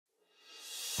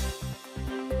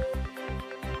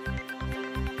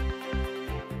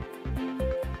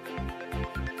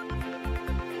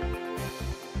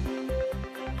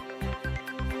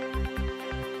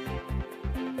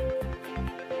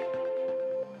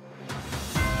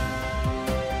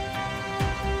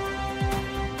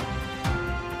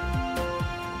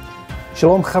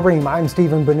Shalom Chavrim, I'm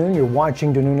Stephen Ben-Nun. You're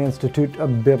watching the Nun Institute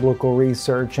of Biblical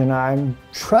Research, and I'm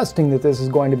trusting that this is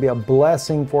going to be a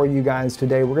blessing for you guys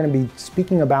today. We're going to be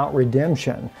speaking about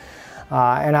redemption.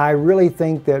 And I really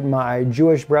think that my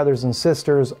Jewish brothers and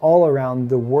sisters all around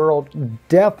the world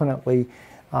definitely,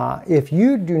 if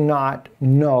you do not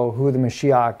know who the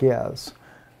Mashiach is,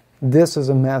 this is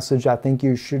a message I think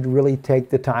you should really take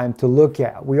the time to look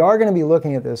at. We are going to be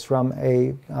looking at this from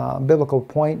a biblical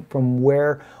point, from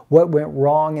what went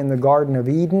wrong in the Garden of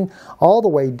Eden, all the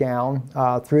way down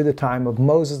through the time of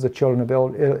Moses, the children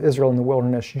of Israel in the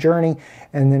wilderness journey,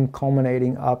 and then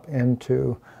culminating up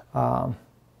into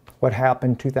what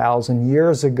happened 2,000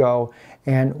 years ago,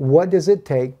 and what does it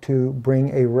take to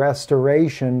bring a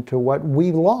restoration to what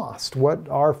we lost, what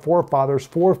our forefathers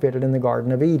forfeited in the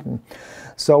Garden of Eden.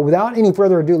 So without any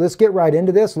further ado, let's get right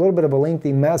into this. A little bit of a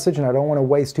lengthy message, and I don't want to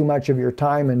waste too much of your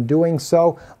time in doing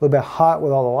so. A little bit hot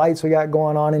with all the lights we got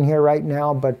going on in here right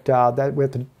now, but that we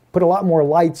have to put a lot more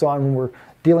lights on when we're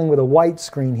dealing with a white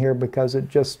screen here, because it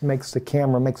just makes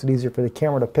it easier for the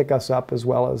camera to pick us up as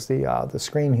well as the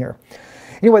screen here.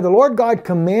 Anyway, the Lord God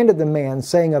commanded the man,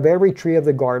 saying, of every tree of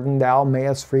the garden thou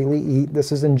mayest freely eat.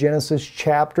 This is in Genesis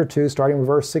chapter 2, starting with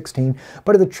verse 16.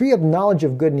 But of the tree of knowledge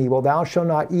of good and evil thou shalt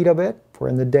not eat of it, for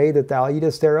in the day that thou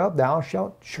eatest thereof thou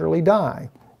shalt surely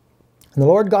die. And the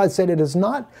Lord God said, it is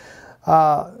not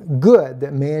good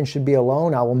that man should be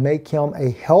alone. I will make him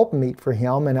a helpmeet for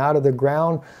him. And out of the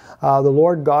ground the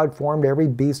Lord God formed every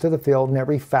beast of the field and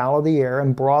every fowl of the air,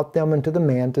 and brought them unto the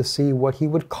man to see what he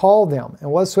would call them.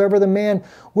 And whatsoever the man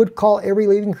would call every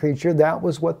living creature, that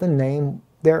was what the name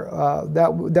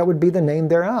that would be the name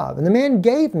thereof. And the man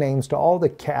gave names to all the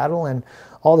cattle and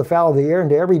all the fowl of the air and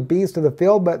to every beast of the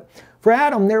field. But for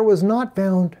Adam there was not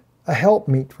found a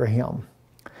helpmeet for him.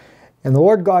 And the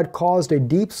Lord God caused a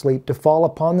deep sleep to fall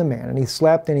upon the man, and he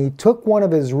slept, and he took one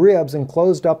of his ribs and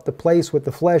closed up the place with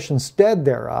the flesh instead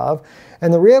thereof.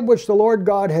 And the rib which the Lord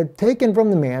God had taken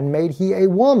from the man made he a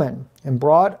woman, and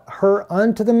brought her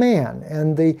unto the man.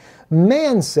 And the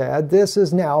man said, this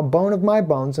is now bone of my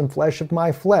bones and flesh of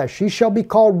my flesh. She shall be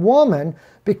called woman,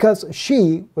 because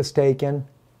she was taken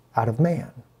out of man.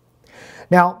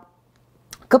 Now,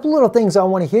 a couple little things I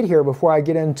want to hit here before I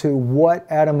get into what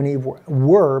Adam and Eve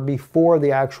were before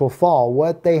the actual fall,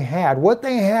 what they had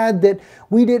that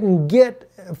we didn't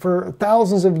get for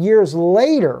thousands of years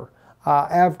later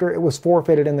after it was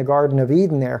forfeited in the Garden of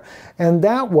Eden there. And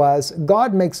that was,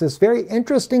 God makes this very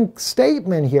interesting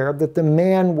statement here that the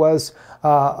man was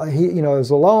was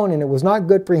alone, and it was not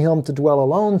good for him to dwell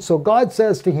alone. So God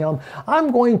says to him,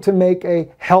 I'm going to make a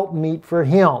helpmeet for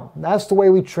him. That's the way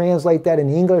we translate that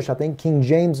in English. I think King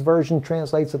James Version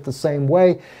translates it the same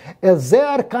way.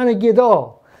 Ezer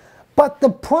kanagido. But the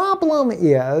problem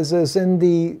is in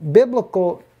the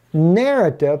biblical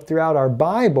narrative throughout our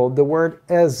Bible, the word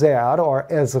Ezer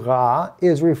or Ezra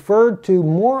is referred to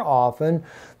more often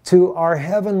to our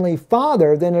Heavenly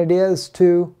Father than it is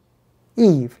to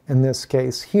Eve, in this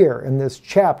case here, in this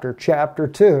chapter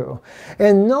 2.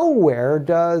 And nowhere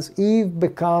does Eve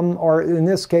become, or in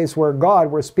this case where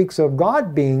it speaks of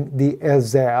God being the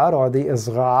Ezer or the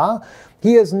Ezra,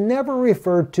 he is never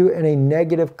referred to in a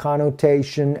negative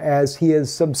connotation as he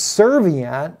is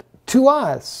subservient to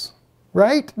us.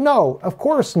 Right? No, of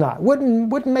course not.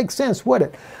 Wouldn't make sense, would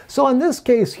it? So in this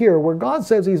case here, where God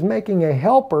says he's making a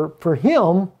helper for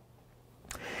him,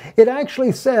 it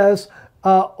actually says,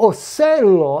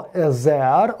 Oselo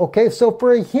ezer. Okay, so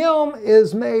for him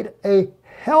is made a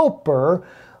helper,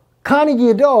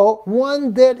 kanigido,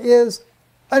 one that is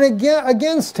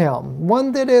against him,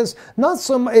 one that is not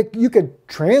you could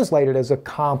translate it as a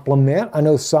compliment. I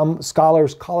know some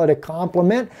scholars call it a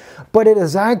compliment, but it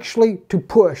is actually to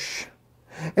push.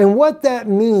 And what that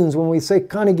means when we say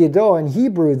kanigido in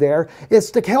Hebrew there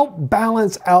is to help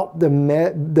balance out the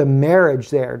marriage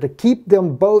there, to keep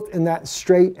them both in that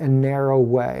straight and narrow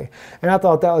way. And I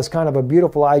thought that was kind of a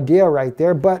beautiful idea right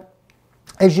there. But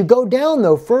as you go down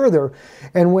though further,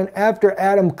 and after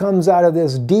Adam comes out of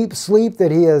this deep sleep that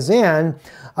he is in,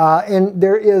 and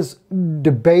there is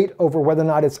debate over whether or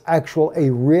not it's a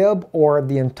rib or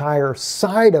the entire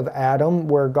side of Adam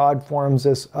where God forms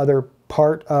this other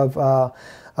part of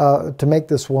to make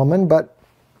this woman, but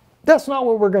that's not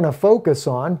what we're going to focus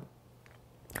on.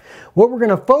 What we're going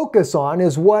to focus on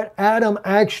is what Adam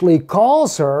actually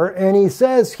calls her, and he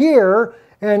says here,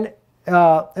 and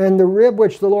the rib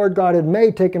which the Lord God had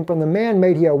made, taken from the man,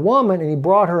 made he a woman, and he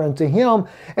brought her unto him.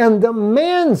 And the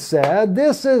man said,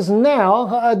 this is now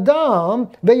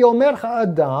ha'adam, ve'yomer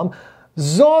ha'adam,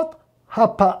 zot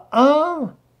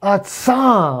ha'pa'am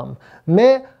atzam,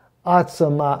 me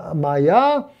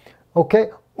atzamaya, okay,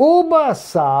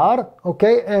 ubasar,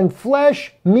 okay, and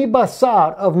flesh mi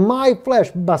basar, of my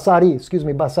flesh,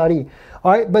 basari.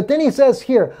 All right, but then he says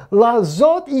here,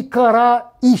 lazot ikara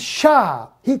isha.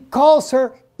 He calls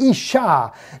her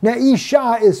Isha. Now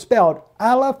Isha is spelled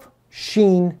Aleph,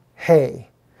 Shin, He.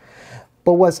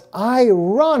 But what's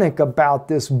ironic about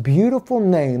this beautiful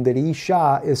name that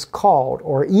Isha is called,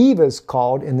 or Eve is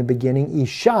called in the beginning,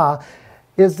 Isha,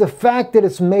 is the fact that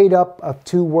it's made up of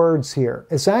two words here.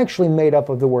 It's actually made up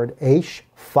of the word Aish,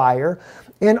 fire,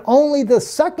 and only the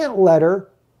second letter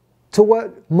to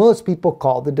what most people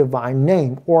call the divine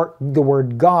name, or the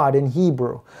word God in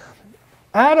Hebrew.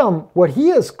 Adam, what he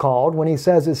is called when he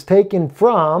says it's taken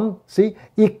from, see,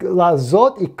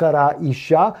 lazot ikara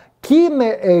isha, ki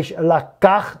me'esh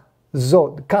lakach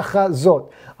zot, kacha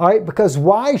zot. All right, because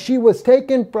why? She was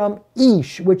taken from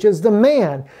Ish, which is the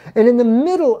man. And in the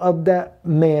middle of that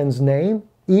man's name,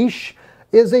 Ish,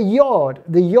 is a Yod.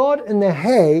 The Yod and the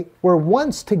He were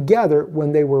once together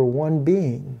when they were one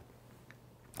being.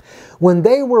 When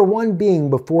they were one being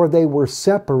before they were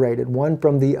separated one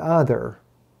from the other,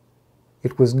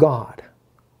 it was God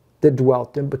that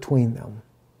dwelt in between them.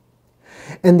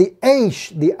 And the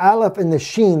Aish, the Aleph and the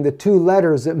Shin, the two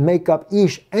letters that make up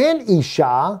Ish and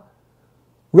Isha,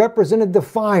 represented the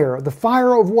fire. The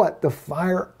fire of what? The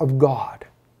fire of God.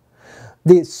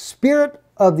 The Spirit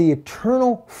of the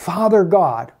eternal Father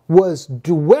God was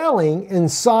dwelling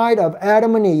inside of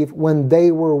Adam and Eve when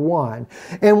they were one.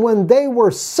 And when they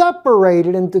were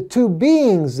separated into two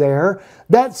beings there,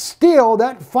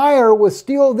 that fire was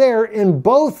still there in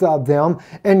both of them.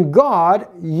 And God,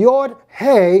 Yod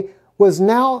He, was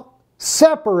now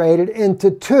separated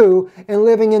into two and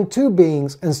living in two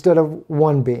beings instead of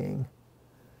one being.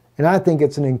 And I think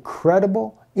it's an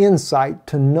incredible insight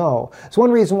to know. It's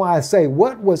one reason why I say,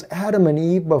 what was Adam and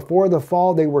Eve before the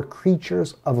fall? They were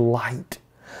creatures of light.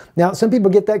 Now, some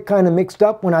people get that kind of mixed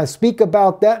up when I speak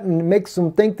about that, and it makes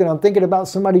them think that I'm thinking about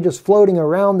somebody just floating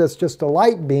around that's just a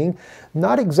light being.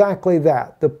 Not exactly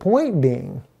that. The point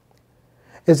being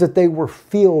is that they were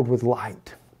filled with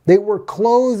light. They were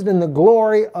clothed in the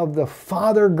glory of the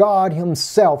Father God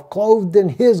Himself, clothed in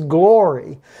His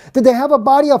glory. Did they have a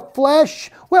body of flesh?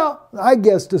 Well, I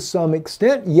guess to some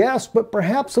extent, yes, but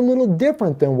perhaps a little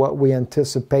different than what we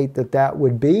anticipate that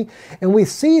would be. And we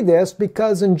see this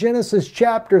because in Genesis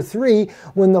chapter 3,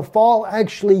 when the fall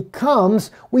actually comes,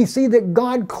 we see that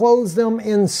God clothes them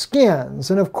in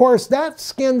skins. And of course, that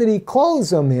skin that He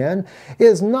clothes them in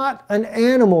is not an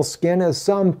animal skin as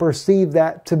some perceive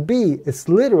that to be. It's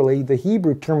literally, the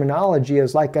Hebrew terminology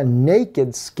is like a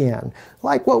naked skin,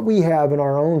 like what we have in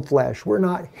our own flesh. We're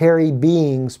not hairy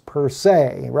beings per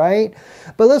se, right?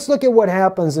 But let's look at what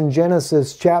happens in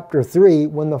Genesis chapter 3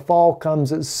 when the fall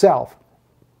comes itself.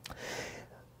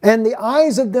 And the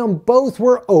eyes of them both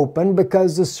were open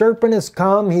because the serpent has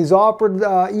come. He's offered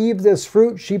Eve this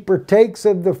fruit. She partakes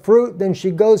of the fruit. Then she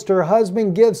goes to her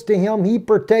husband, gives to him. He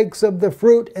partakes of the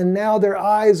fruit. And now their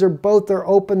eyes are both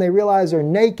open. They realize they're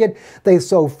naked. They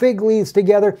sew fig leaves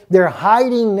together. They're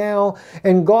hiding now.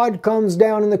 And God comes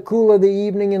down in the cool of the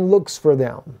evening and looks for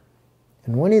them.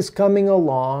 And when He's coming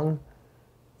along,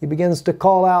 He begins to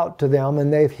call out to them,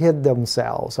 and they've hid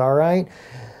themselves, all right?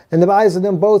 And the eyes of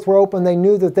them both were open. They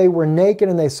knew that they were naked,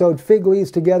 and they sewed fig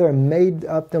leaves together and made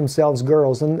up themselves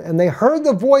girdles. And they heard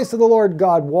the voice of the Lord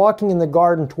God walking in the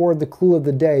garden toward the cool of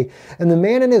the day. And the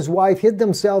man and his wife hid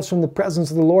themselves from the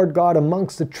presence of the Lord God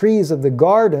amongst the trees of the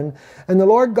garden. And the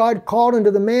Lord God called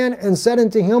unto the man and said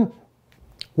unto him,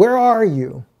 Where are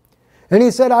you? And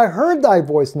he said, I heard thy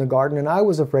voice in the garden, and I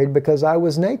was afraid because I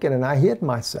was naked, and I hid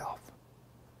myself.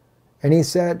 And he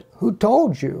said, Who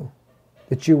told you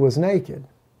that you was naked?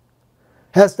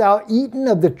 Hast thou eaten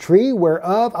of the tree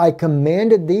whereof I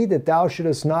commanded thee that thou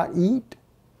shouldest not eat?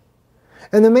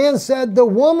 And the man said, The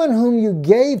woman whom you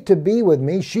gave to be with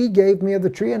me, she gave me of the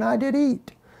tree, and I did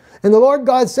eat. And the Lord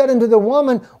God said unto the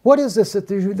woman, What is this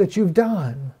that you've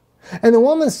done? And the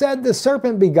woman said, The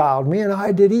serpent beguiled me, and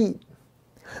I did eat.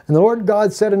 And the Lord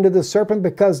God said unto the serpent,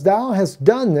 Because thou hast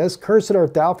done this, cursed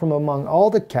art thou from among all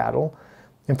the cattle,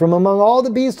 and from among all the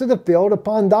beasts of the field.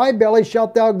 Upon thy belly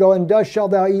shalt thou go, and dust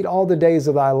shalt thou eat all the days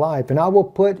of thy life. And I will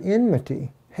put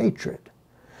enmity, hatred,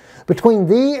 between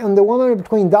thee and the woman,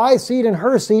 between thy seed and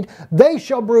her seed. They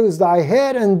shall bruise thy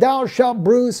head, and thou shalt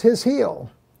bruise his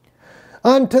heel.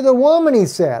 Unto the woman he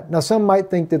said. Now some might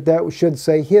think that should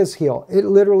say his heel. It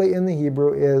literally in the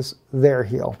Hebrew is their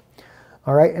heel.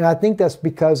 All right, and I think that's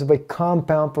because of a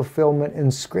compound fulfillment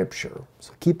in Scripture.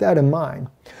 So keep that in mind.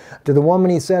 To the woman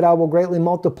he said, I will greatly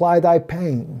multiply thy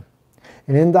pain.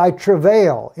 And in thy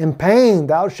travail, in pain,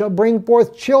 thou shalt bring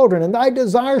forth children, and thy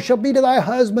desire shall be to thy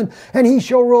husband, and he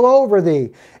shall rule over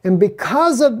thee. And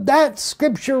because of that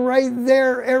scripture right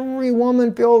there, every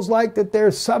woman feels like that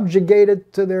they're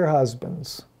subjugated to their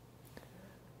husbands.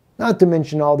 Not to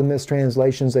mention all the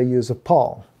mistranslations they use of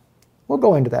Paul. We'll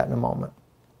go into that in a moment.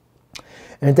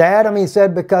 And to Adam he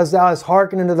said, because thou hast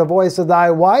hearkened unto the voice of thy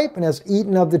wife, and hast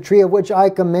eaten of the tree of which I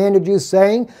commanded you,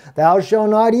 saying, thou shalt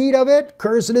not eat of it.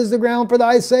 Cursed is the ground for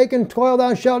thy sake, and toil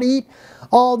thou shalt eat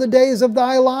all the days of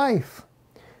thy life.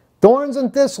 Thorns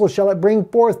and thistles shall it bring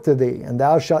forth to thee, and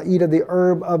thou shalt eat of the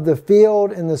herb of the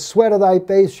field. In the sweat of thy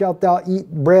face shalt thou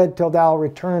eat bread till thou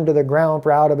return to the ground,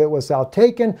 for out of it wast thou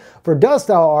taken. For dust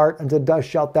thou art, and to dust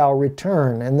shalt thou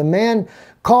return. And the man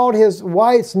called his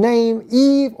wife's name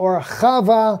Eve, or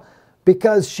Chava,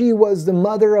 because she was the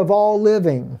mother of all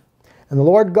living. And the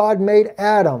Lord God made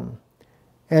Adam,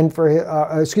 and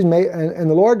the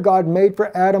Lord God made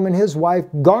for Adam and his wife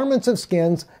garments of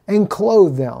skins, and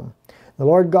clothed them. The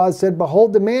Lord God said,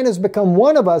 behold, the man has become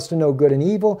one of us to know good and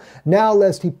evil. Now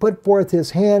lest he put forth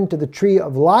his hand to the tree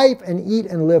of life, and eat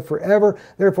and live forever.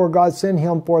 Therefore God sent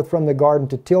him forth from the garden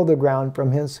to till the ground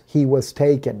from whence he was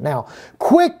taken. Now,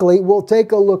 quickly, we'll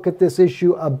take a look at this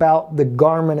issue about the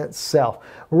garment itself.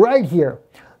 Right here.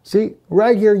 See,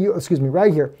 right here,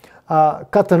 right here.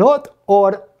 Katanot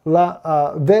or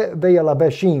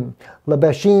labeshim.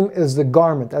 Labeshim is the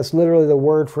garment. That's literally the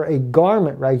word for a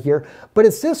garment right here. But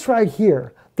it's this right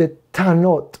here, the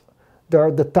tanot,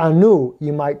 the tanu,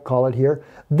 you might call it here.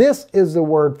 This is the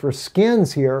word for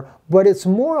skins here, but it's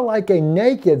more like a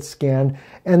naked skin.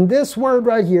 And this word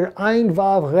right here, ein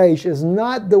vav resh, is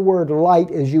not the word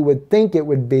light as you would think it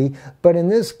would be, but in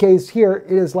this case here,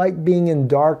 it is like being in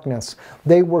darkness.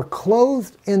 They were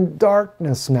clothed in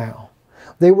darkness now.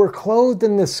 They were clothed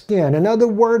in the skin. In other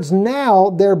words, now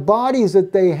their bodies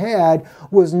that they had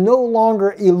was no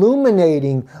longer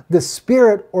illuminating the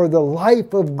Spirit or the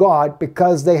life of God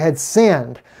because they had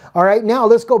sinned. All right, now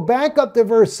let's go back up to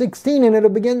verse 16 and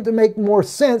it'll begin to make more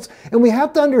sense. And we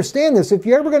have to understand this. If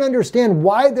you're ever going to understand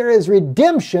why there is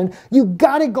redemption, you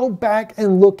got to go back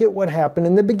and look at what happened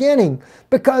in the beginning.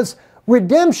 Because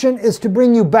redemption is to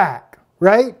bring you back,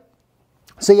 right?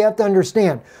 So you have to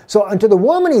understand. So unto the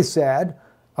woman he said,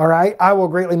 all right, I will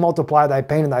greatly multiply thy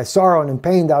pain and thy sorrow, and in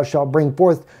pain thou shalt bring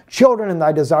forth children, and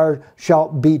thy desire shall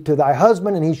be to thy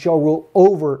husband, and he shall rule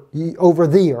over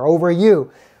thee, or over you.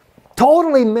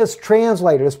 Totally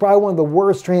mistranslated. It's probably one of the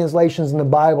worst translations in the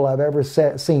Bible I've ever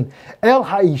seen. El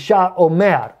ha'isha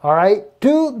omer, all right,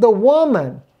 to the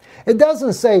woman. It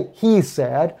doesn't say he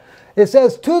said. It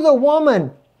says to the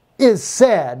woman is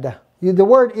said. The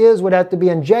word "is" would have to be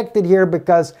injected here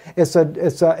because it's an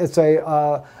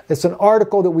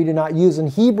article that we do not use in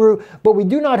Hebrew, but we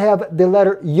do not have the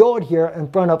letter yod here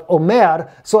in front of omer,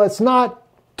 so it's not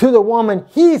to the woman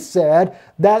he said.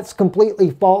 That's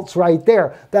completely false right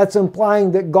there. That's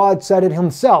implying that God said it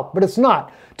himself, but it's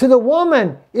not. To the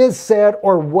woman is said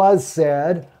or was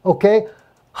said, okay,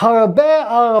 harabe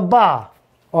araba,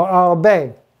 or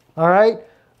arabe, all right,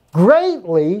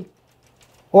 greatly,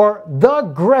 or the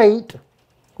great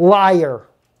liar.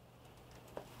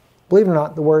 Believe it or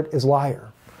not, the word is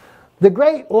liar. The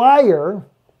great liar,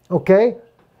 okay,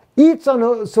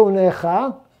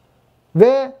 Itzanunecha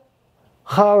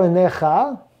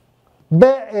ve'charanecha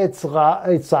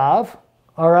be'etzav.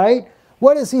 All right,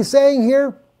 what is he saying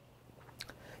here?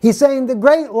 He's saying the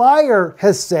great liar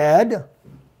has said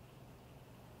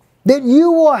that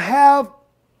you will have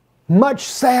much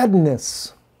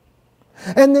sadness.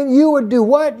 And then you would do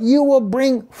what? You will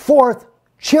bring forth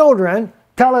children,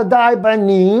 taladai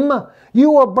banim. You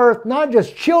will birth not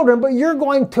just children, but you're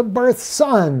going to birth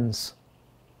sons.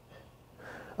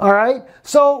 All right?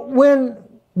 So when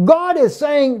God is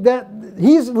saying that,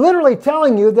 he's literally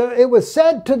telling you that it was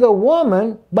said to the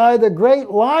woman by the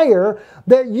great liar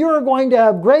that you're going to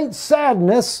have great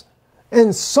sadness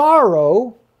and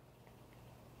sorrow.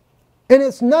 And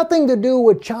it's nothing to do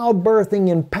with childbirthing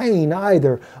and pain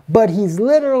either. But he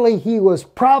was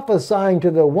prophesying to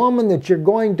the woman that you're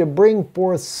going to bring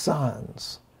forth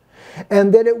sons.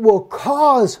 And that it will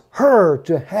cause her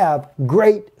to have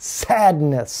great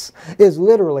sadness, is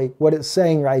literally what it's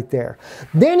saying right there.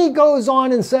 Then he goes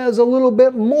on and says a little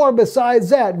bit more besides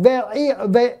that.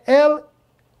 Ve'el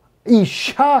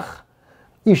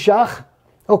ishach,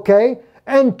 okay?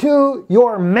 And to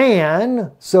your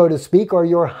man, so to speak, or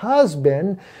your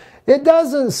husband, it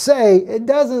doesn't say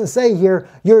here,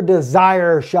 your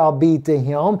desire shall be to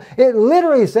him. It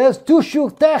literally says, tu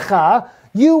shuktecha,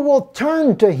 you will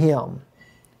turn to him.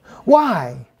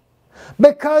 Why?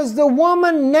 Because the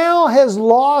woman now has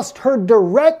lost her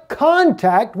direct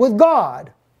contact with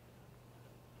God.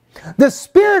 The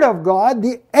Spirit of God,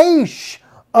 the Aish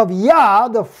of Yah,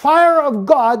 the fire of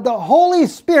God, the Holy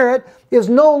Spirit is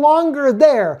no longer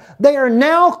there. They are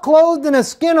now clothed in a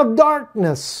skin of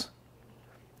darkness.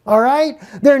 All right?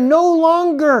 They're no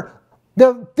longer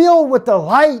filled with the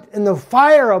light and the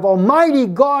fire of Almighty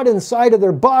God inside of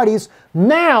their bodies.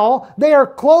 Now they are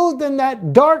clothed in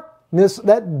that darkness,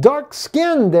 that dark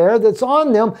skin there that's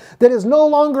on them that is no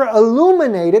longer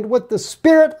illuminated with the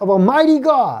Spirit of Almighty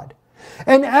God.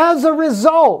 And as a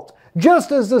result,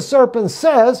 just as the serpent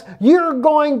says, you're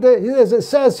going to, as it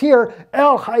says here,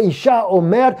 El Haisha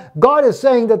Omer, God is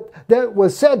saying that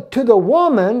was said to the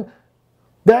woman,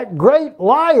 that great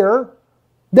liar,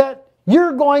 that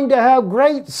you're going to have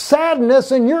great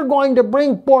sadness and you're going to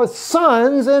bring forth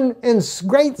sons in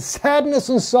great sadness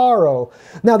and sorrow.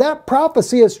 Now that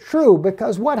prophecy is true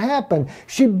because what happened?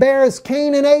 She bears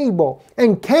Cain and Abel,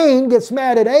 and Cain gets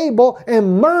mad at Abel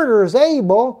and murders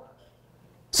Abel.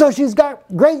 So she's got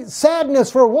great sadness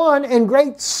for one and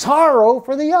great sorrow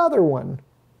for the other one.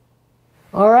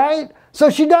 All right? So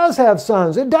she does have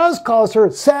sons. It does cause her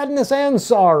sadness and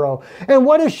sorrow. And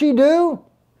what does she do?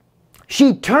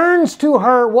 She turns to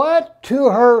her what? To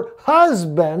her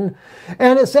husband.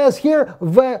 And it says here,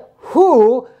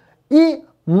 Vehu I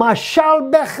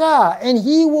mashal becha, and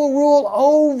he will rule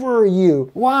over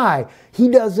you. Why? He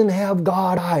doesn't have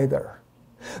God either.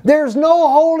 There's no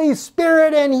Holy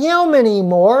Spirit in him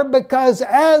anymore because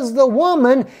as the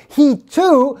woman, he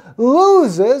too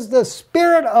loses the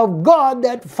Spirit of God,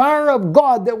 that fire of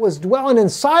God that was dwelling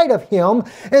inside of him.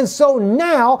 And so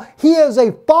now he is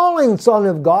a fallen son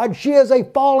of God. She is a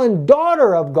fallen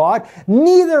daughter of God.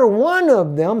 Neither one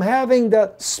of them having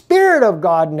the Spirit of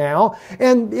God now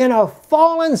and in a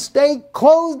fallen state,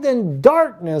 clothed in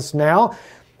darkness now.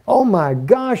 Oh my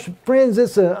gosh, friends,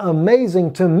 it's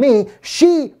amazing to me.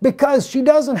 Because she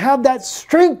doesn't have that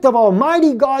strength of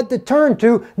Almighty God to turn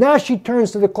to, now she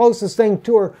turns to the closest thing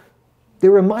to her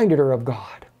that reminded her of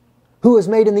God, who is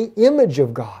made in the image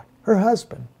of God, her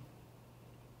husband.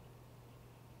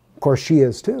 Of course, she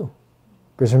is too.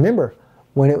 Because remember,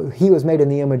 when he was made in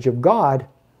the image of God,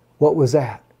 what was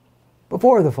that?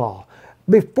 Before the fall,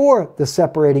 before the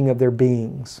separating of their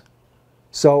beings.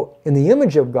 So, in the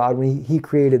image of God, when He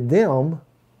created them,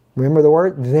 remember the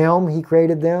word? Them, He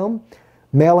created them,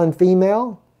 male and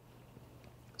female.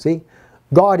 See?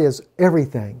 God is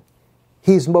everything.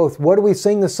 He's both, what do we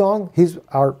sing the song? He's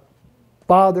our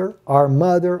father, our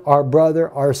mother, our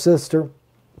brother, our sister.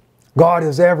 God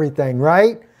is everything,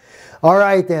 right? All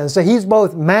right then. So He's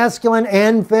both masculine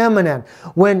and feminine.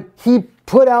 When He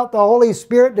put out the Holy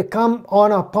Spirit to come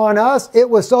on upon us, it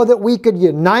was so that we could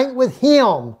unite with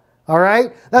Him. All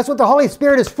right? That's what the Holy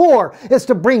Spirit is for. It's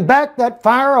to bring back that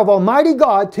fire of Almighty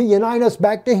God to unite us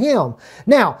back to Him.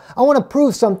 Now, I want to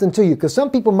prove something to you because some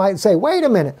people might say, wait a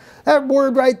minute, that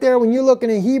word right there, when you're looking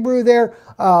in Hebrew there,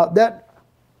 that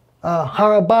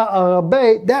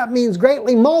haraba, that means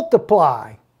greatly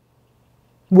multiply.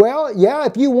 Well, yeah,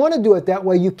 if you want to do it that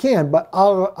way, you can. But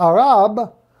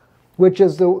Arab, which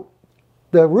is the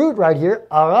root right here,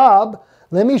 Arab,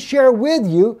 let me share with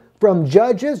you from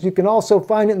Judges. You can also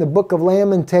find it in the book of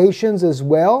Lamentations as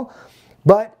well.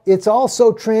 But it's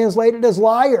also translated as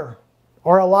liar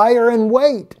or a liar in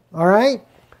wait. All right? It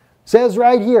says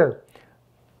right here.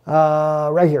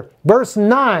 Verse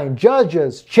 9,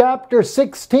 Judges chapter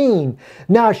 16.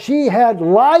 Now she had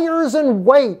liars in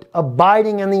wait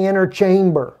abiding in the inner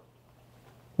chamber.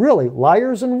 Really,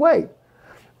 liars in wait.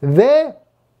 Ve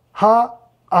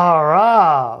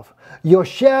ha'arav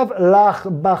Yoshev lach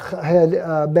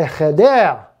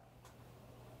becheder.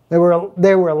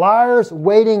 They were liars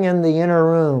waiting in the inner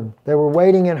room. They were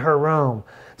waiting in her room,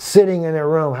 sitting in her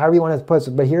room, however you want to put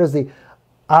it. But here's the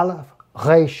Aleph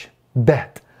Resh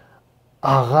Bet,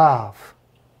 Arav.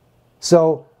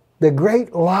 So the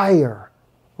great liar,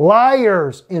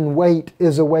 liars in wait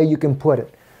is a way you can put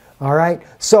it. All right?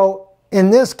 So in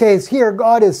this case here,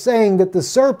 God is saying that the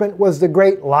serpent was the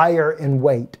great liar in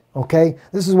wait. Okay?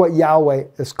 This is what Yahweh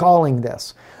is calling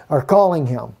this, or calling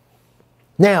him.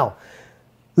 Now,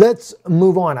 let's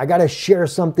move on. I got to share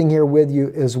something here with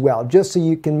you as well, just so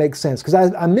you can make sense.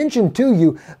 Because I mentioned to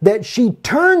you that she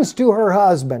turns to her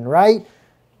husband, right?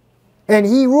 And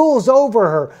he rules over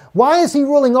her. Why is he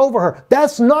ruling over her?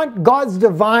 That's not God's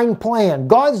divine plan.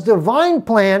 God's divine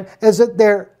plan is that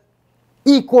they're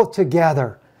equal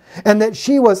together. And that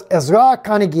she was Ezra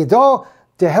Kanigido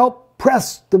to help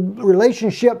press the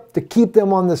relationship to keep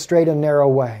them on the straight and narrow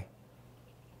way.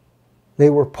 They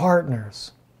were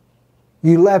partners.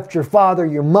 You left your father,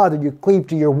 your mother, you cleave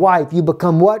to your wife. You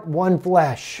become what? One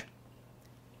flesh.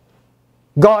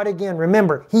 God again,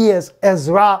 remember, He is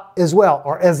Ezra as well,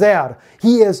 or Ezer.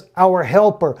 He is our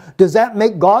helper. Does that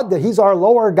make God that He's our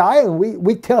lower guy and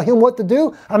we tell Him what to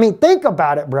do? I mean, think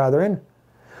about it, brethren.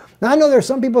 Now, I know there's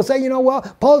some people say, well,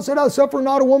 Paul said, I suffer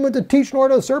not a woman to teach nor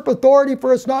to usurp authority,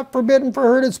 for it's not forbidden for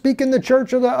her to speak in the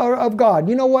church of God.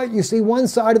 You know what? You see one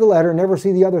side of the letter, never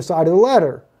see the other side of the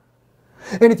letter.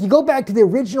 And if you go back to the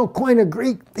original Koine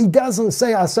Greek, he doesn't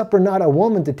say, I suffer not a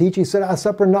woman to teach. He said, I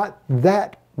suffer not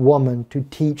that woman to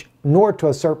teach nor to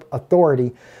usurp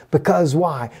authority. Because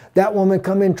why? That woman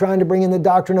come in trying to bring in the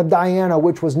doctrine of Diana,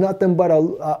 which was nothing but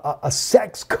a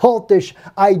sex cultish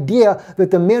idea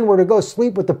that the men were to go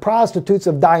sleep with the prostitutes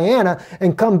of Diana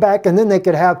and come back, and then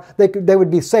they would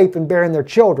be safe in bearing their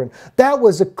children. That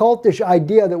was a cultish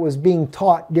idea that was being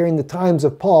taught during the times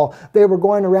of Paul. They were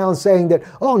going around saying that,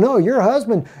 oh no, your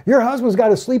husband's got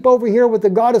to sleep over here with the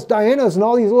goddess Diana's and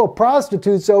all these little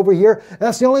prostitutes over here.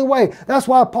 That's the only way. That's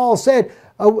why Paul said,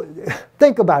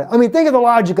 think about it. I mean, think of the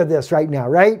logic of this right now,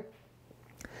 right?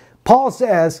 Paul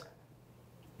says,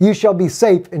 you shall be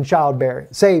saved in childbearing.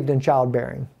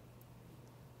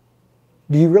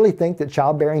 Do you really think that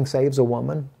childbearing saves a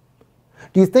woman?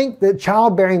 Do you think that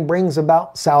childbearing brings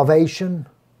about salvation?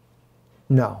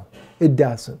 No, it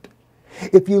doesn't.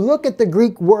 If you look at the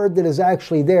Greek word that is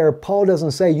actually there, Paul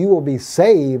doesn't say you will be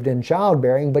saved in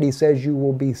childbearing, but he says you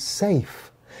will be safe.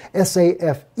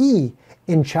 S-A-F-E.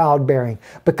 In childbearing.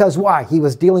 Because why? He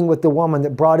was dealing with the woman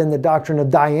that brought in the doctrine of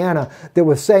Diana that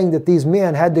was saying that these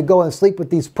men had to go and sleep with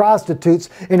these prostitutes,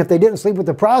 and if they didn't sleep with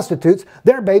the prostitutes,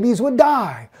 their babies would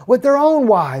die with their own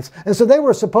wives. And so they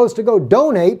were supposed to go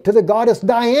donate to the goddess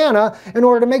Diana in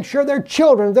order to make sure their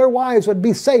children, their wives would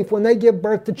be safe when they give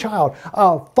birth to child.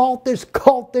 A faultish,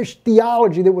 cultish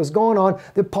theology that was going on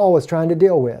that Paul was trying to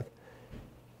deal with.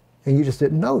 And you just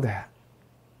didn't know that.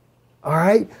 All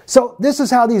right, so this is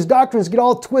how these doctrines get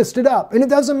all twisted up, and it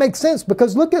doesn't make sense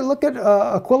because look at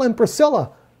Aquila and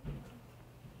Priscilla.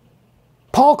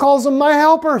 Paul calls them my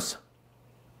helpers.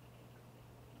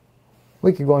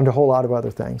 We could go into a whole lot of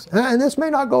other things, and this may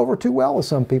not go over too well with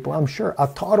some people, I'm sure.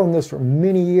 I've taught on this for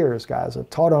many years, guys. I've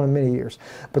taught on it many years,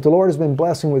 but the Lord has been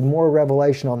blessing with more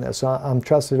revelation on this. So I'm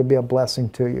trusted to be a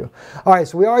blessing to you. All right,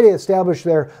 so we already established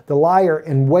there the lyre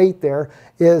and weight there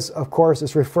is, of course,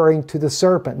 is referring to the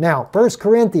serpent. Now, 1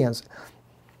 Corinthians,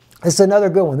 this is another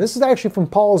good one. This is actually from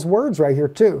Paul's words right here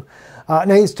too.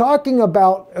 Now he's talking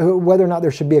about whether or not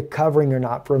there should be a covering or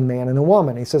not for a man and a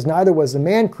woman. He says, neither was the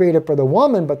man created for the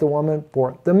woman, but the woman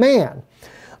for the man.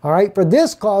 All right, for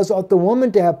this cause ought the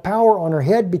woman to have power on her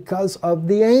head because of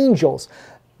the angels.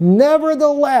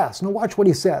 Nevertheless, now watch what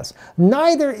he says,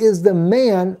 neither is the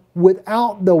man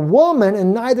without the woman,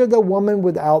 and neither the woman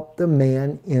without the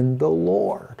man in the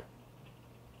Lord.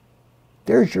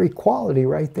 There's your equality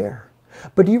right there.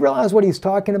 But do you realize what he's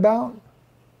talking about?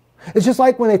 It's just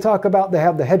like when they talk about they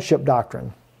have the headship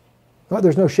doctrine. Well,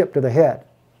 there's no ship to the head.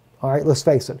 All right, let's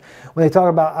face it. When they talk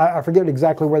about, I forget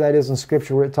exactly where that is in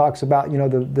Scripture, where it talks about,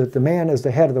 the man is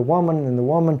the head of the woman, and the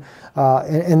woman,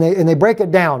 and they break it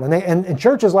down. And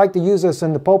churches like to use this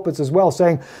in the pulpits as well,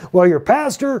 saying, well, your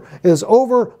pastor is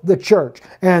over the church,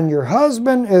 and your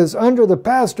husband is under the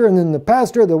pastor, and then the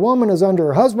pastor, the woman is under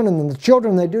her husband, and then the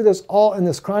children. They do this all in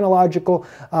this chronological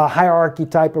hierarchy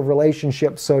type of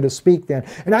relationship, so to speak then.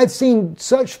 And I've seen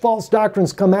such false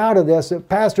doctrines come out of this, that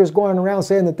pastors going around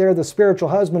saying that they're the spiritual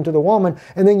husband to the woman,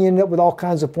 and then you end up with all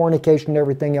kinds of fornication and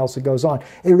everything else that goes on.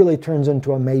 It really turns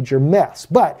into a major mess.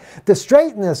 But to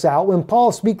straighten this out, when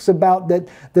Paul speaks about that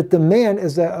the man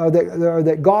is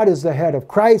that God is the head of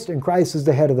Christ, and Christ is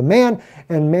the head of the man,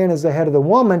 and man is the head of the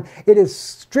woman, it is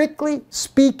strictly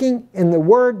speaking, in the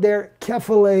word there,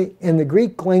 kephale, in the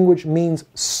Greek language means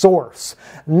source,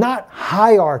 not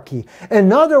hierarchy.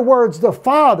 In other words, the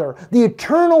Father, the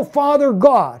eternal Father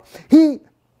God, He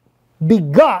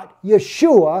begot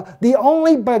Yeshua, the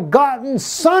only begotten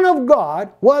Son of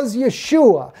God was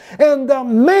Yeshua. And the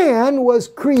man was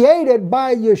created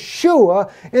by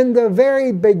Yeshua in the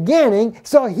very beginning,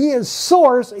 so his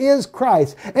source is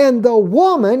Christ. And the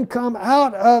woman come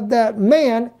out of that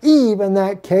man, Eve in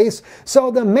that case,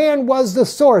 so the man was the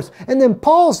source. And then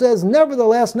Paul says,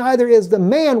 nevertheless, neither is the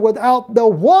man without the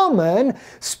woman,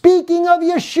 speaking of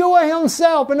Yeshua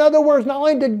himself. In other words, not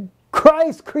only did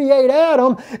Christ create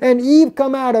Adam and Eve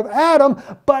come out of Adam,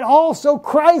 but also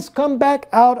Christ come back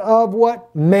out of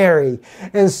what? Mary.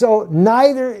 And so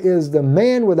neither is the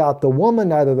man without the woman,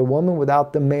 neither the woman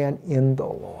without the man in the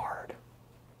Lord.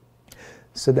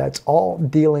 So that's all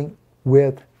dealing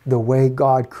with the way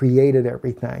God created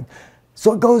everything.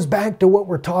 So it goes back to what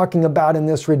we're talking about in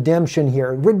this redemption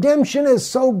here. Redemption is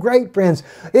so great, friends.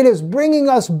 It is bringing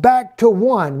us back to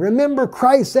one. Remember,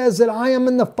 Christ says that I am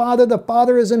in the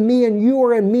Father is in me, and you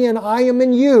are in me, and I am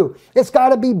in you. It's got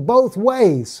to be both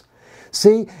ways.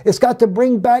 See, it's got to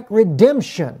bring back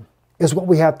redemption is what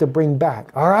we have to bring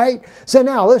back. All right? So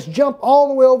now let's jump all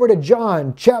the way over to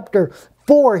John chapter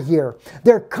 4 here.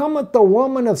 There cometh the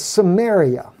woman of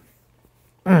Samaria.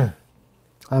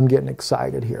 I'm getting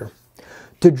excited here.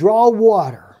 To draw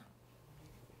water.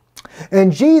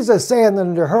 And Jesus said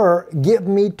unto her, give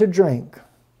me to drink.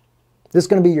 This is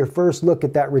going to be your first look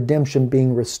at that redemption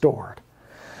being restored.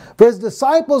 For his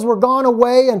disciples were gone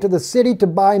away unto the city to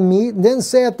buy meat. And then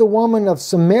saith the woman of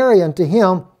Samaria unto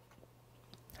him,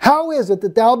 how is it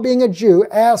that thou, being a Jew,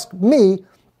 asketh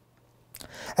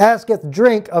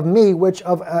drink of me, which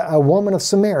of a woman of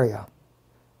Samaria?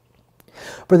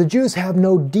 For the Jews have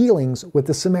no dealings with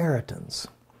the Samaritans.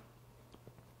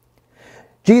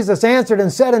 Jesus answered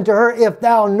and said unto her, if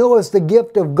thou knowest the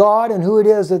gift of God, and who it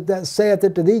is that saith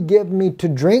it to thee, give me to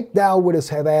drink, thou wouldest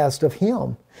have asked of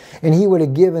him, and he would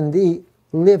have given thee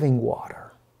living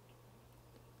water.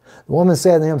 The woman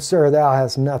said to him, sir, thou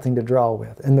hast nothing to draw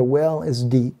with, and the well is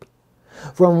deep.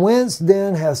 From whence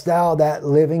then hast thou that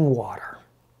living water?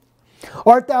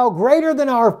 Art thou greater than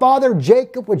our father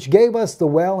Jacob, which gave us the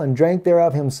well, and drank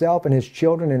thereof himself, and his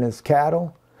children, and his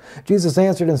cattle? Jesus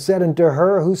answered and said unto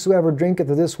her, whosoever drinketh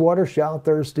of this water shall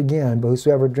thirst again, but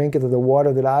whosoever drinketh of the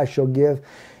water that I shall give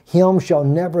him shall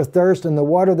never thirst, and the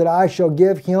water that I shall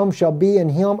give him shall be in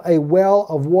him a well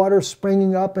of water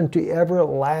springing up into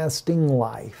everlasting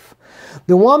life.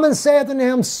 The woman saith unto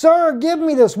him, sir, give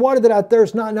me this water that I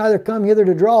thirst not, neither come hither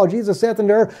to draw. Jesus saith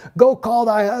unto her, go call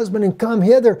thy husband and come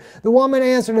hither. The woman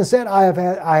answered and said,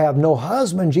 I have no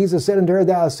husband. Jesus said unto her,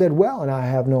 thou hast said well, and I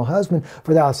have no husband,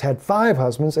 for thou hast had 5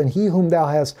 husbands, and he whom thou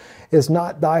hast is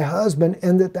not thy husband,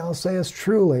 and that thou sayest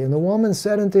truly. And the woman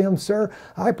said unto him, sir,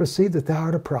 I perceive that thou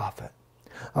art a prophet.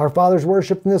 Our fathers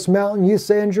worshipped in this mountain, you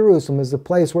say in Jerusalem is the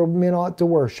place where men ought to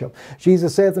worship.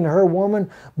 Jesus saith unto her,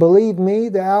 woman, believe me,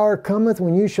 the hour cometh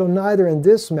when you shall neither in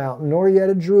this mountain nor yet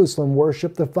at Jerusalem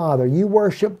worship the Father. You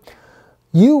worship,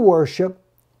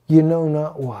 you know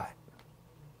not what.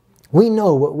 We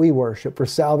know what we worship, for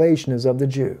salvation is of the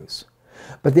Jews.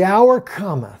 But the hour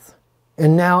cometh,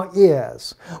 and now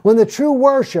is, when the true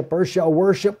worshipper shall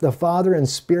worship the Father in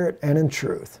spirit and in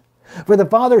truth. For the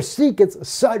Father seeketh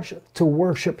such to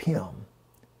worship him.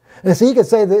 And so he could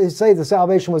say the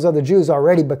salvation was of the Jews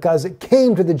already because it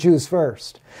came to the Jews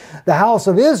first. The house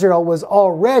of Israel was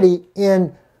already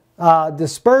in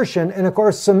dispersion. And of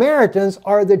course, Samaritans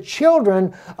are the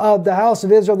children of the house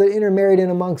of Israel that intermarried in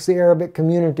amongst the Arabic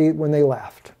community when they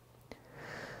left.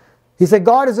 He said,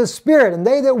 God is a spirit, and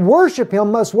they that worship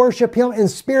him must worship him in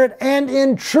spirit and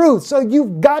in truth. So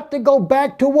you've got to go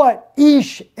back to what?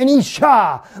 Ish and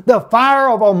Isha, the fire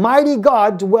of Almighty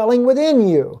God dwelling within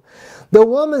you. The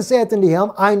woman saith unto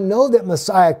him, I know that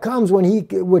Messiah comes,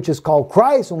 which is called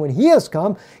Christ, and when he has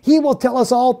come, he will tell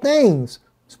us all things.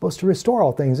 He's supposed to restore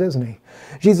all things, isn't he?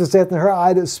 Jesus saith unto her,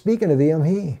 I that speak unto thee am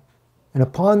he. And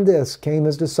upon this came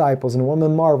his disciples, and the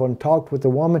woman marveled and talked with the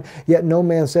woman. Yet no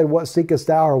man said, what seekest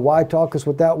thou, or why talkest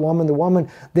with that woman? The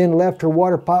woman then left her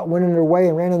water pot, went in her way,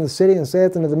 and ran in the city, and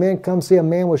saith unto the men, come see a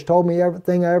man which told me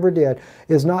everything I ever did.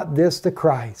 Is not this the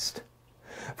Christ?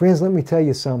 Friends, let me tell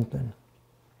you something.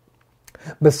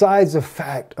 Besides the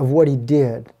fact of what he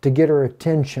did to get her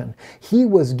attention, he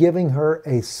was giving her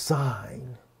a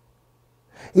sign.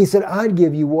 He said, I'd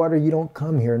give you water, you don't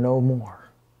come here no more.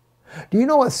 Do you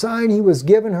know what sign he was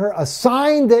giving her? A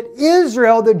sign that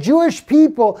Israel, the Jewish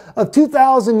people of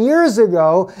 2,000 years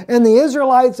ago, and the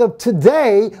Israelites of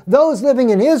today, those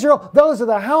living in Israel, those of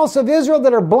the house of Israel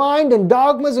that are blind in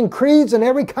dogmas and creeds and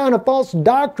every kind of false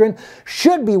doctrine,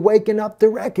 should be waking up to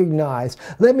recognize.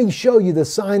 Let me show you the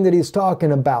sign that he's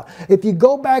talking about. If you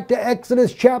go back to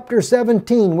Exodus chapter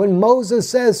 17, when Moses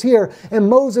says here, and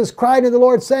Moses cried to the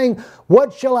Lord, saying,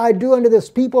 what shall I do unto this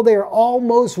people? They are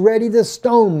almost ready to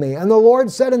stone me. And the Lord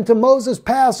said unto Moses,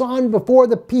 pass on before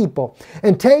the people,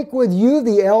 and take with you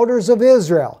the elders of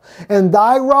Israel, and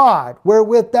thy rod,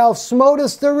 wherewith thou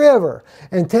smotest the river,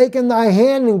 and take in thy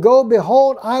hand, and go,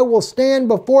 behold, I will stand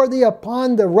before thee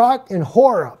upon the rock in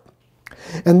Horeb.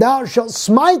 And thou shalt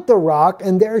smite the rock,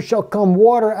 and there shall come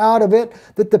water out of it,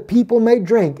 that the people may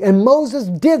drink. And Moses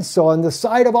did so in the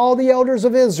sight of all the elders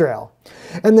of Israel.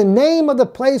 And the name of the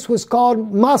place was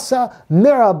called Massa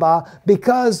Meribah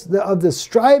because of the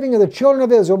striving of the children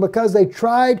of Israel, because they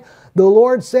tried the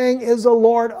Lord, saying, is the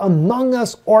Lord among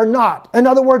us or not? In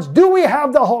other words, do we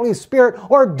have the Holy Spirit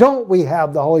or don't we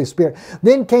have the Holy Spirit?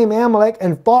 Then came Amalek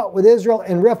and fought with Israel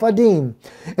in Rephidim.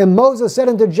 And Moses said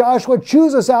unto Joshua,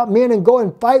 choose us out men and go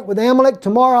and fight with Amalek.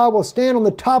 Tomorrow I will stand on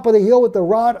the top of the hill with the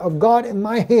rod of God in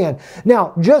my hand.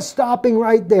 Now, just stopping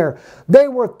right there. They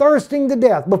were thirsting to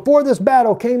death. Before this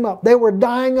battle came up, they were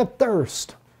dying of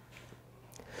thirst.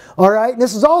 All right,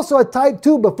 this is also a type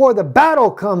too before the battle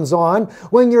comes on,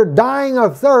 when you're dying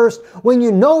of thirst, when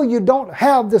you know you don't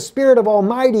have the Spirit of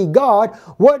Almighty God.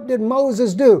 What did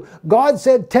Moses do? God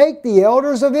said, take the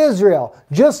elders of Israel,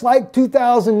 just like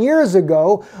 2,000 years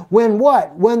ago, when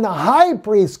what? When the high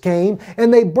priest came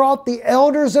and they brought the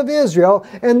elders of Israel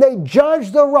and they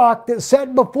judged the rock that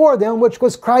set before them, which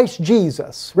was Christ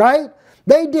Jesus, right?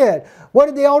 They did. What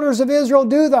did the elders of Israel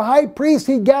do? The high priest,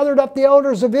 he gathered up the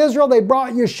elders of Israel. They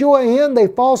brought Yeshua in. They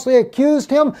falsely accused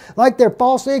him like they're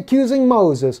falsely accusing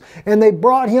Moses. And they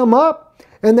brought him up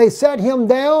and they set him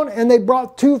down and they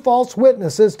brought 2 false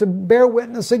witnesses to bear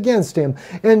witness against him.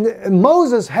 And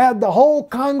Moses had the whole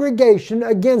congregation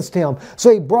against him. So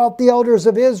he brought the elders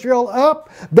of Israel up.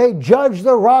 They judged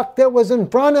the rock that was in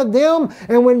front of them.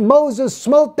 And when Moses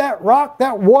smote that rock,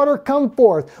 that water come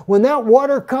forth. When that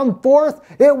water come forth,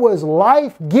 it was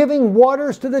life-giving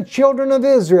waters to the children of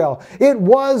Israel. It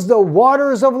was the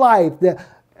waters of life,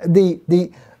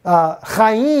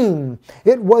 Chaim.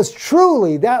 It was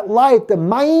truly that life, the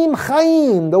Maim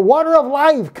Chaim, the water of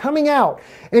life coming out.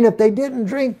 And if they didn't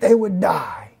drink, they would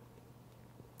die.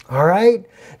 All right?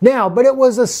 Now, but it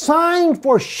was a sign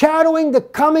foreshadowing the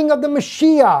coming of the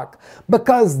Mashiach,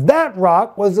 because that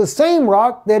rock was the same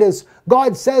rock that, as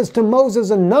God says to Moses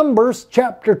in Numbers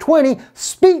chapter 20,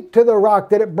 speak to the rock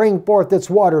that it bring forth its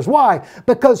waters. Why?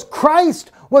 Because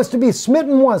Christ was to be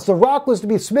smitten once. The rock was to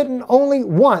be smitten only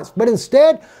once. But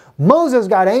instead, Moses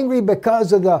got angry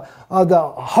because of the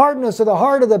hardness of the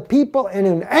heart of the people. And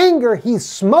in anger, he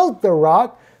smote the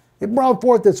rock. It brought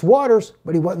forth its waters,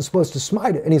 but he wasn't supposed to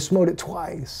smite it. And he smote it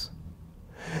twice.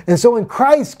 And so when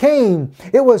Christ came,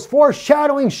 it was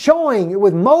foreshadowing, showing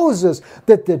with Moses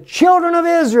that the children of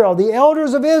Israel, the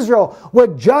elders of Israel,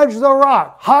 would judge the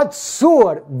rock,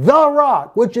 Hatsur, the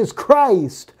rock, which is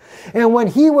Christ. And when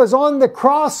he was on the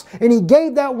cross and he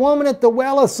gave that woman at the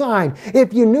well a sign,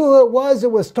 if you knew who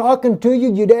it was talking to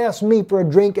you, you'd ask me for a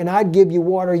drink and I'd give you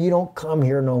water. You don't come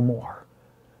here no more.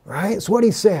 Right? That's what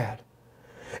he said.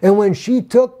 And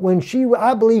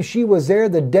I believe she was there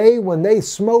the day when they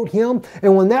smote him.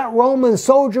 And when that Roman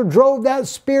soldier drove that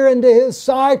spear into his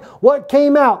side, what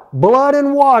came out? Blood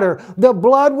and water. The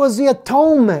blood was the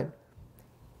atonement.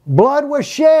 Blood was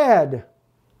shed.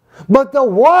 But the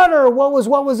water, what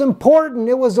was important?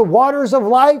 It was the waters of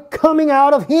life coming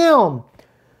out of him.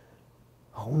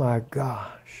 Oh my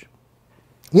gosh.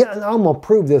 Yeah, I'm going to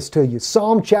prove this to you.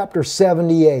 Psalm chapter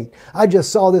 78. I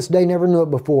just saw this today, never knew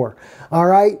it before. All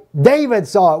right? David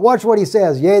saw it. Watch what he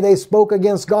says. Yea, they spoke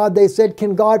against God. They said,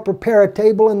 can God prepare a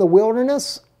table in the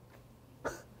wilderness?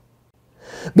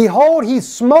 Behold, he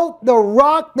smote the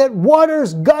rock that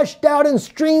waters gushed out and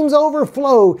streams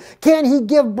overflowed. Can he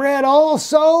give bread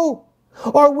also?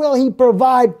 Or will he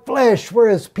provide flesh for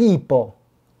his people?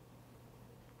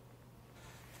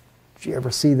 Did you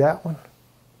ever see that one?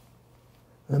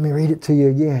 Let me read it to you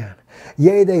again.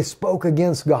 Yea, they spoke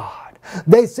against God.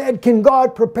 They said, can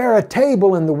God prepare a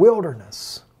table in the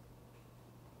wilderness?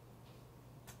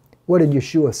 What did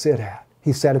Yeshua sit at?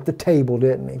 He sat at the table,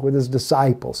 didn't he, with his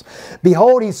disciples.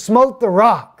 Behold, he smote the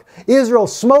rock. Israel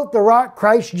smote the rock,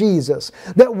 Christ Jesus,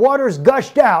 that waters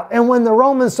gushed out. And when the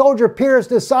Roman soldier pierced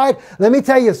his side, let me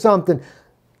tell you something.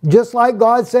 Just like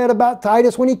God said about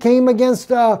Titus when he came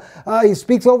against, he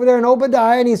speaks over there in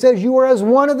Obadiah, and he says, you were as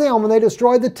one of them when they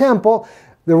destroyed the temple.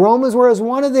 The Romans were as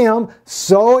one of them.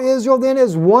 So Israel then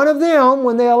is one of them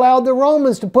when they allowed the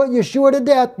Romans to put Yeshua to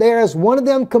death. They are as one of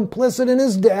them complicit in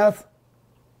his death.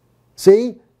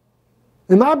 See?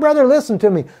 And my brother, listen to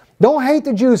me. Don't hate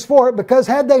the Jews for it, because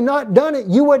had they not done it,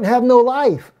 you wouldn't have no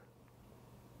life.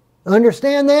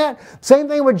 Understand that? Same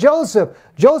thing with Joseph.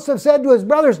 Joseph said to his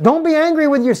brothers, don't be angry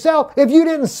with yourself. If you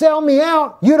didn't sell me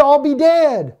out, you'd all be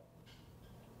dead.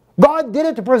 God did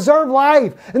it to preserve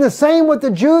life. And the same with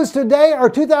the Jews today, or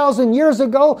 2,000 years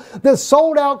ago, that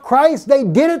sold out Christ. They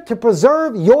did it to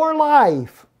preserve your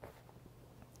life.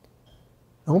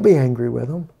 Don't be angry with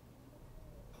them.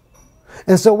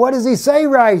 And so what does he say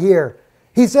right here?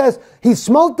 He says, he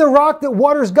smote the rock that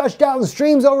waters gushed out and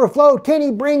streams overflowed. Can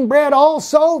he bring bread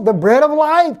also? The bread of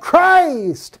life,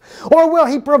 Christ. Or will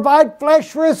he provide flesh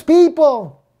for his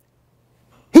people?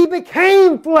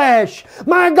 became flesh.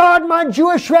 My God, my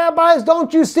Jewish rabbis,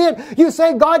 don't you see it? You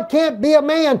say God can't be a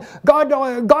man.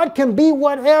 God can be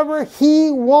whatever He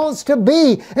wants to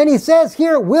be. And He says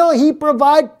here, will He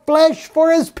provide flesh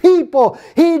for His people?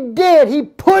 He did. He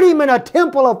put Him in a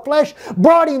temple of flesh,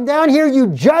 brought Him down here. You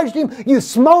judged Him. You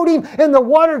smote Him, and the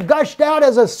water gushed out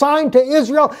as a sign to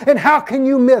Israel. And how can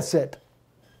you miss it?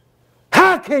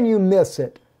 How can you miss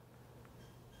it?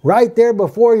 Right there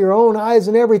before your own eyes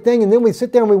and everything. And then we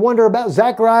sit there and we wonder about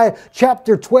Zechariah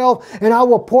chapter 12. And I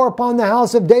will pour upon the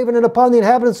house of David and upon the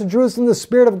inhabitants of Jerusalem the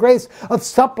spirit of grace, of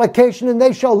supplication. And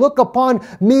they shall look upon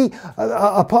me,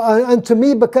 unto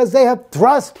me, because they have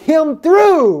thrust Him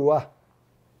through.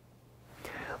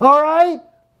 All right?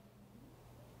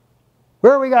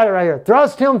 Where we got it right here?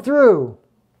 Thrust Him through.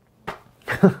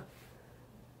 And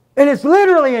it's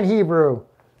literally in Hebrew,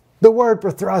 the word for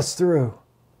thrust through.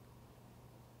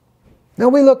 Now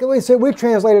we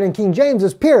translate it in King James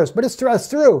as pierced, but it's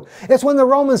thrust through. It's when the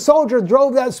Roman soldier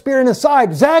drove that spear in his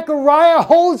side. Zechariah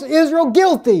holds Israel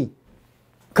guilty.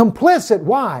 Complicit.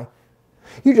 Why?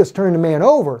 You just turned the man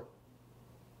over.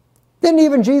 Didn't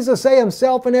even Jesus say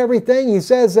Himself and everything? He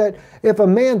says that if a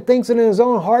man thinks it in his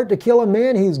own heart to kill a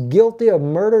man, he's guilty of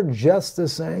murder just the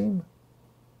same.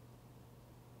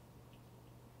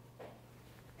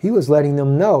 He was letting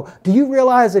them know. Do you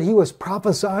realize that He was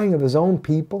prophesying of His own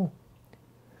people?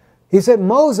 He said,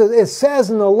 Moses, it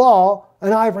says in the law,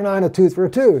 an eye for an eye and a tooth for a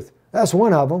tooth. That's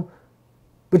one of them.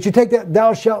 But you take that,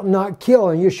 thou shalt not kill.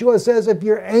 And Yeshua says, if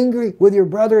you're angry with your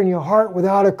brother in your heart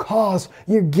without a cause,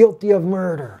 you're guilty of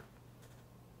murder.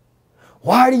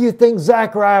 Why do you think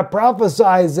Zechariah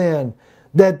prophesies then?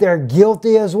 That they're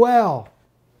guilty as well.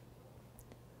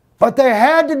 But they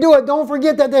had to do it. Don't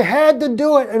forget that they had to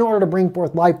do it in order to bring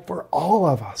forth life for all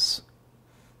of us.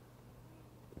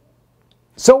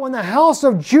 So when the house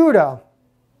of Judah,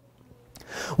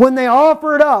 when they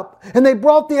offered up and they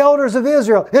brought the elders of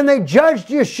Israel and they judged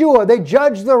Yeshua, they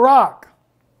judged the rock.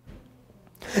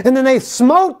 And then they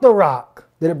smote the rock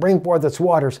that it bring forth its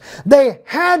waters. They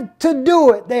had to do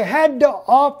it. They had to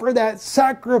offer that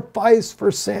sacrifice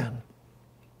for sin.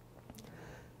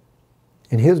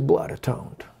 And His blood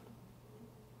atoned.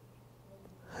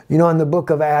 You know, in the book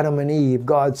of Adam and Eve,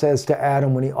 God says to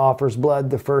Adam when he offers blood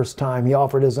the first time, He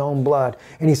offered his own blood.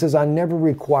 And He says, I never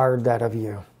required that of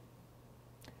you.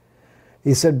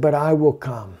 He said, but I will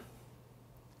come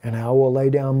and I will lay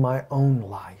down my own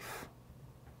life.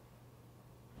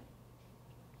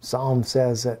 Psalm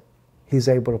says that He's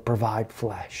able to provide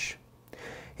flesh.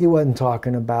 He wasn't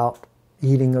talking about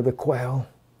eating of the quail.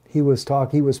 He was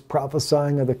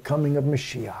prophesying of the coming of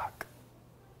Mashiach.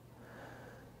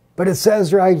 But it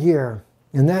says right here,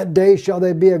 in that day shall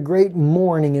there be a great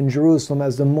mourning in Jerusalem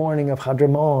as the mourning of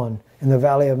Hadramon in the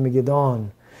valley of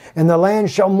Megiddon. And the land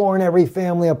shall mourn every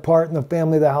family apart, and the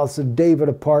family of the house of David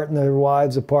apart, and their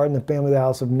wives apart, and the family of the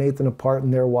house of Nathan apart,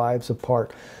 and their wives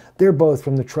apart. They're both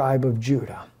from the tribe of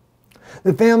Judah.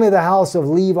 The family of the house of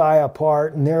Levi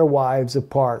apart, and their wives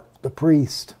apart, the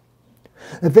priest.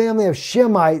 The family of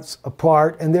Shemites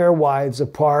apart, and their wives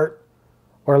apart,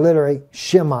 or literally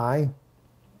Shimei.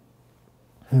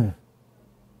 And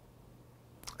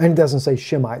it doesn't say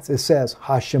Shemites, it says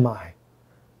Hashemai.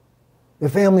 The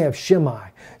family of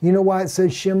Shimei. You know why it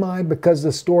says Shimei? Because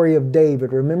the story of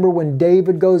David. Remember when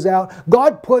David goes out?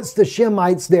 God puts the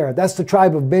Shemites there. That's the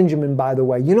tribe of Benjamin, by the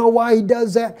way. You know why He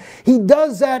does that? He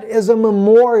does that as a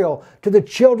memorial to the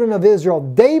children of Israel.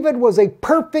 David was a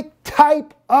perfect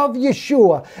type of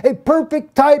Yeshua, a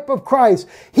perfect type of Christ.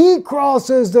 He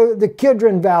crosses the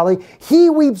Kidron Valley. He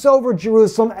weeps over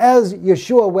Jerusalem as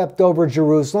Yeshua wept over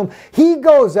Jerusalem. He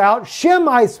goes out,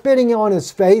 Shimei spitting on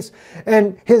his face,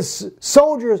 and his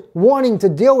soldiers wanting to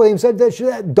deal with him said,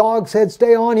 that dog's head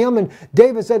stay on him. And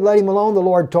David said, let him alone. The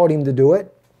Lord told him to do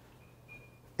it.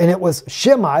 And it was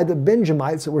Shimei, the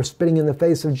Benjamites, that were spitting in the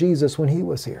face of Jesus when He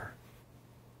was here.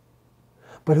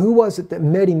 But who was it that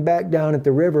met Him back down at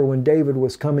the river when David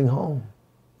was coming home?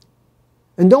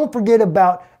 And don't forget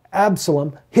about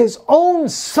Absalom. His own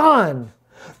son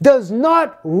does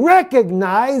not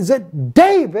recognize that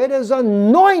David is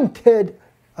anointed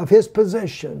of his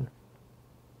position.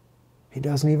 He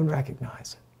doesn't even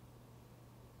recognize it.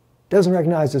 Doesn't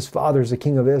recognize his father as the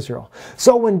king of Israel.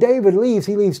 So when David leaves,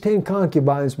 he leaves 10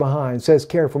 concubines behind. Says,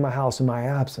 care for my house in my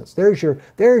absence. There's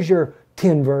your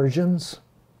 10 virgins.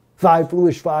 5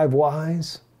 foolish, 5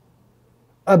 wise.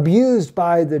 Abused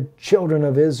by the children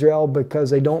of Israel because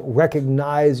they don't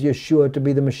recognize Yeshua to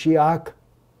be the Mashiach.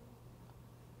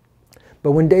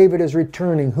 But when David is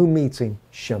returning, who meets him?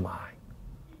 Shimei,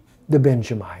 the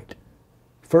Benjamite.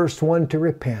 First one to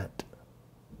repent.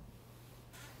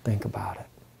 Think about it.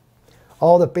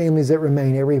 All the families that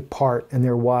remain, every part, and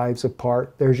their wives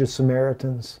apart. There's your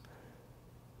Samaritans.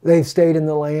 They've stayed in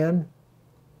the land.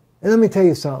 And let me tell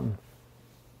you something.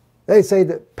 They say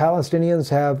that Palestinians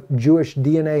have Jewish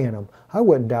DNA in them. I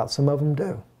wouldn't doubt some of them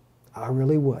do. I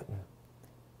really wouldn't.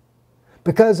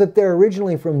 Because if they're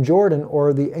originally from Jordan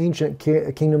or the ancient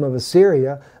kingdom of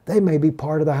Assyria, they may be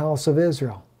part of the house of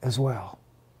Israel as well.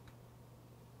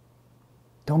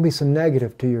 Don't be so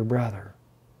negative to your brother.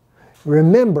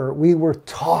 Remember, we were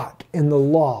taught in the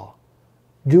law,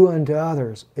 do unto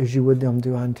others as you would them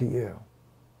do unto you.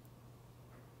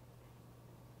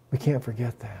 We can't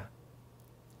forget that.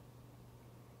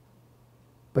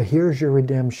 But here's your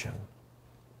redemption.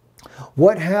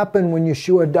 What happened when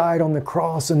Yeshua died on the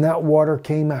cross and that water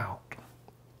came out?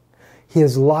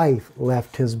 His life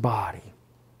left his body.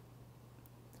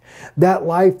 That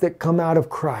life that come out of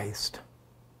Christ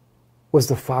was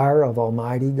the fire of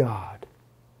Almighty God.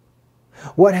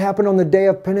 What happened on the day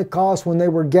of Pentecost when they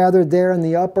were gathered there in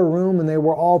the upper room and they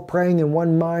were all praying in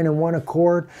one mind and one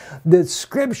accord? The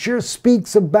Scripture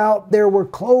speaks about there were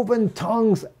cloven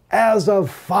tongues as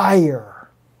of fire.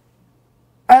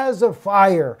 As a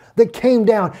fire that came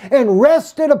down and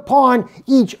rested upon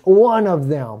each one of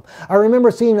them. I remember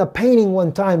seeing a painting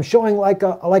one time showing like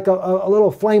a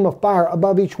little flame of fire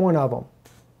above each one of them.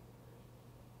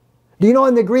 Do you know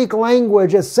in the Greek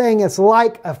language it's saying it's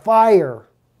like a fire?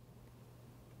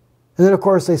 And then of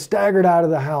course they staggered out of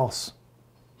the house.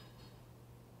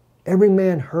 Every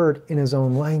man heard in his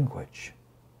own language.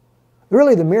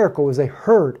 Really, the miracle was they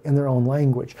heard in their own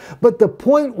language. But the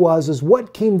point was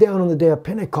what came down on the day of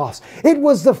Pentecost. It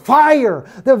was the fire,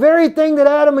 the very thing that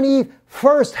Adam and Eve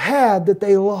first had that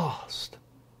they lost.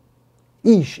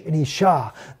 Ish and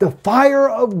Isha, the fire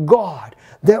of God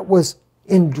that was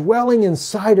indwelling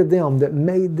inside of them that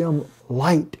made them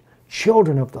light,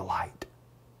 children of the light.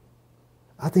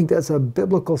 I think that's a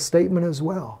biblical statement as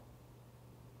well.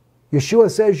 Yeshua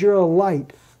says you're a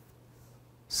light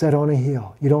set on a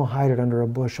hill. You don't hide it under a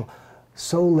bushel.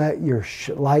 So let your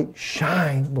light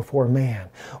shine before man.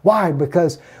 Why?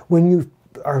 Because when you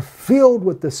are filled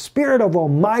with the Spirit of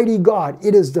Almighty God,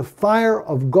 it is the fire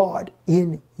of God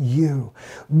in you.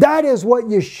 That is what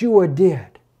Yeshua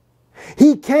did.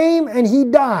 He came and He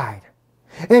died.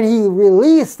 And He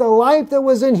released the life that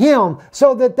was in Him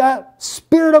so that that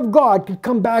Spirit of God could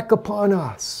come back upon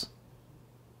us.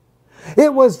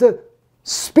 It was the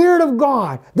Spirit of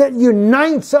God that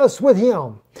unites us with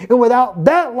Him. And without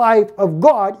that life of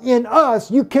God in us,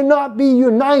 you cannot be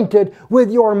united with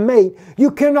your mate.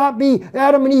 You cannot be,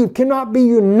 Adam and Eve cannot be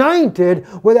united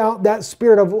without that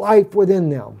Spirit of life within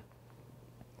them.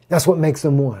 That's what makes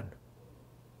them one.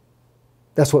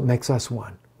 That's what makes us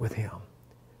one with Him.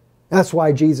 That's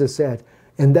why Jesus said,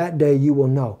 in that day you will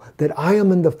know that I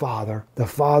am in the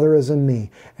Father is in me,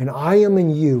 and I am in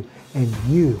you, and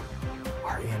you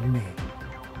are in me.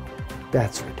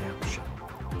 That's redemption.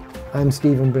 I'm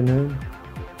Stephen Ben-Nun.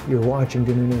 You're watching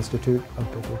the New Institute of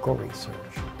Biblical Research.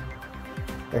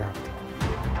 There.